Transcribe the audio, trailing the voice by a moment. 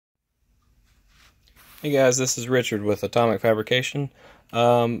Hey guys, this is Richard with Atomic Fabrication.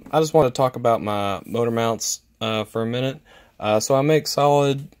 I just want to talk about my motor mounts for a minute. So I make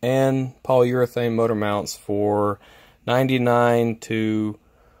solid and polyurethane motor mounts for 99 to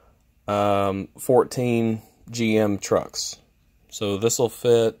 14 GM trucks. So this will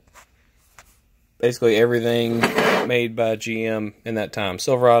fit basically everything made by GM in that time.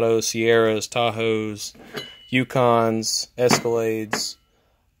 Silverados, Sierras, Tahoes, Yukons, Escalades,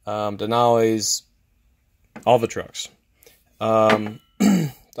 Denali's, all the trucks. I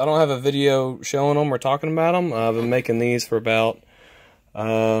don't have a video showing them or talking about them. I've been making these for about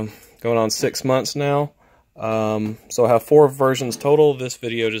going on 6 months now. So I have 4 versions total. This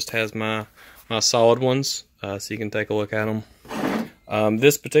video just has my solid ones, so you can take a look at them.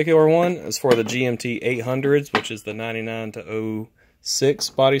 This particular one is for the GMT 800s, which is the 99 to 06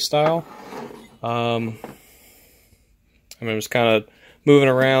 body style. I'm just kind of moving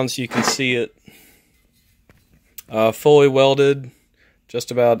around so you can see it. Fully welded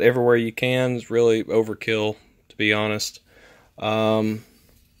just about everywhere you can. It's really overkill, to be honest. They're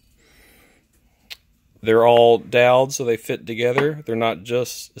all doweled so they fit together.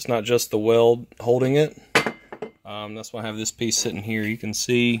 It's not just the weld holding it. That's why I have this piece sitting here. You can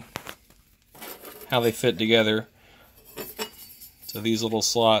see how they fit together. So these little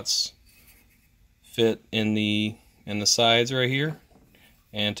slots fit in the sides right here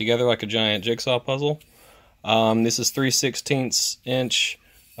and together like a giant jigsaw puzzle. This is 3/16 inch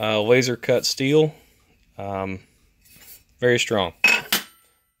laser cut steel, very strong.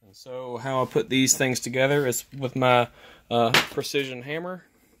 And so how I put these things together is with my precision hammer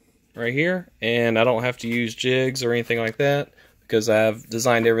right here, and I don't have to use jigs or anything like that because I've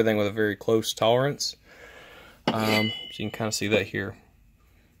designed everything with a very close tolerance. So you can kind of see that here.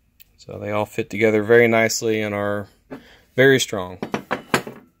 So they all fit together very nicely and are very strong.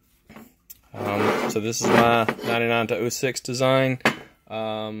 So this is my 99 to 06 design.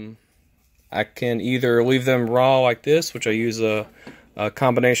 I can either leave them raw like this, which I use a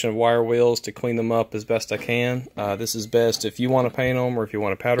combination of wire wheels to clean them up as best I can. This is best if you want to paint them or if you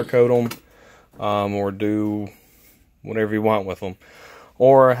want to powder coat them, or do whatever you want with them.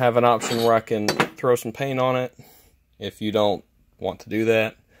 Or have an option where I can throw some paint on it if you don't want to do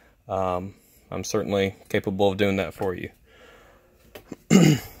that. I'm certainly capable of doing that for you.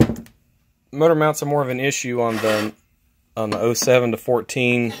 Motor mounts are more of an issue on the 07 to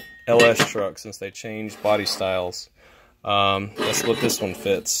 14 LS truck since they changed body styles. That's what this one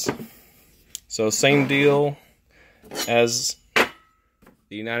fits. So same deal as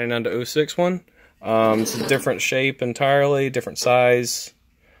the 99 to 06 one. It's a different shape entirely, different size.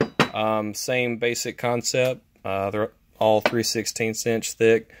 Same basic concept. They're all 3/16 inch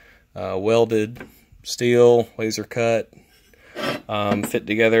thick, welded steel, laser cut, fit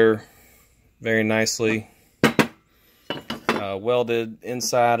together very nicely, welded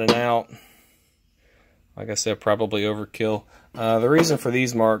inside and out. Like I said, probably overkill. The reason for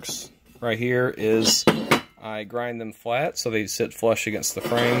these marks right here is I grind them flat so they sit flush against the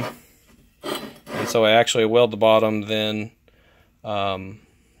frame. And so I actually weld the bottom, then grind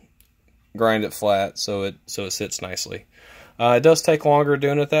it flat so it sits nicely. It does take longer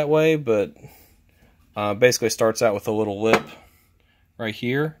doing it that way, but basically starts out with a little lip right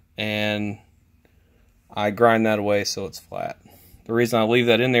here, and I grind that away so it's flat. The reason I leave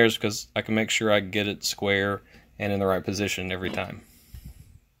that in there is because I can make sure I get it square and in the right position every time.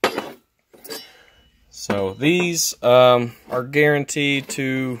 So these are guaranteed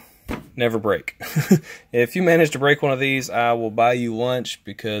to never break. If you manage to break one of these, I will buy you lunch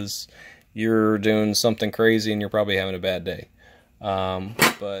because you're doing something crazy and you're probably having a bad day.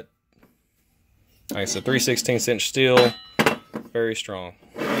 But like I said, 3/16 inch steel, very strong.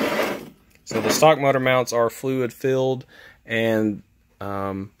 So the stock motor mounts are fluid filled, and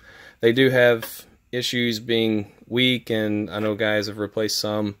they do have issues being weak, and I know guys have replaced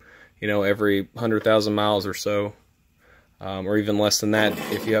some, every 100,000 miles or so, or even less than that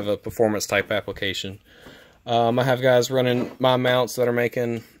if you have a performance type application. I have guys running my mounts that are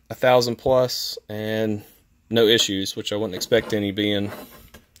making 1,000 plus and no issues, which I wouldn't expect any being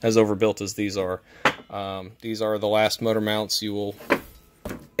as overbuilt as these are. These are the last motor mounts you will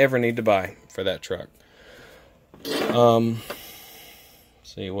ever need to buy for that truck.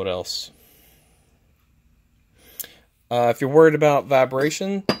 See what else. If you're worried about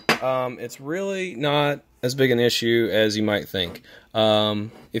vibration, it's really not as big an issue as you might think.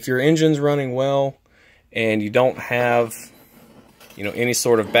 If your engine's running well and you don't have any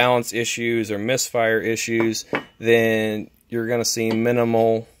sort of balance issues or misfire issues, then you're going to see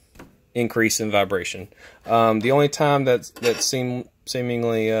minimal increase in vibration. The only time that's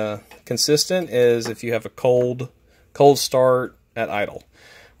seemingly consistent is if you have a cold start at idle,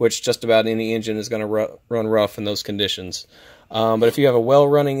 which just about any engine is going to run rough in those conditions. But if you have a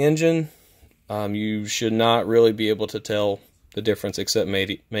well-running engine, you should not really be able to tell the difference except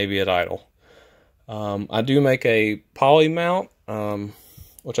maybe at idle. I do make a poly mount,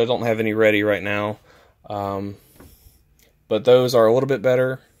 which I don't have any ready right now, but those are a little bit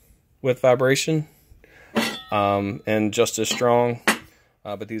better with vibration and just as strong,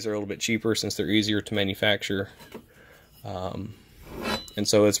 but these are a little bit cheaper since they're easier to manufacture, and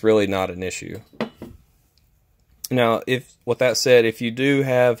so it's really not an issue. Now, with that said, if you do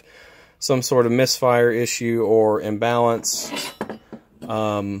have some sort of misfire issue or imbalance,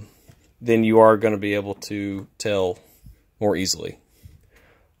 then you are going to be able to tell more easily.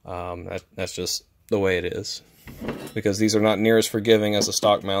 That's just the way it is, because these are not near as forgiving as the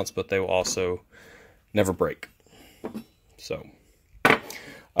stock mounts, but they will also never break. So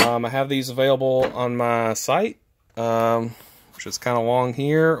I have these available on my site, which is kind of long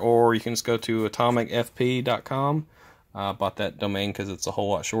here, or you can just go to atomicfp.com. I bought that domain because it's a whole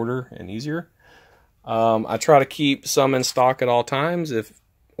lot shorter and easier. I try to keep some in stock at all times. If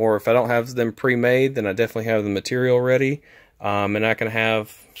I don't have them pre-made, then I definitely have the material ready. And I can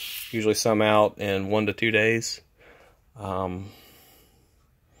have usually some out in 1 to 2 days. And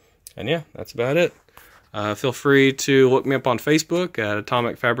yeah, that's about it. Feel free to look me up on Facebook at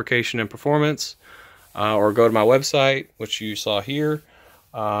Atomic Fabrication and Performance, or go to my website, which you saw here,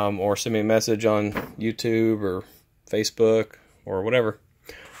 or send me a message on YouTube or Facebook or whatever.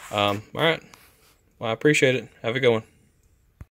 All right. Well, I appreciate it. Have a good one.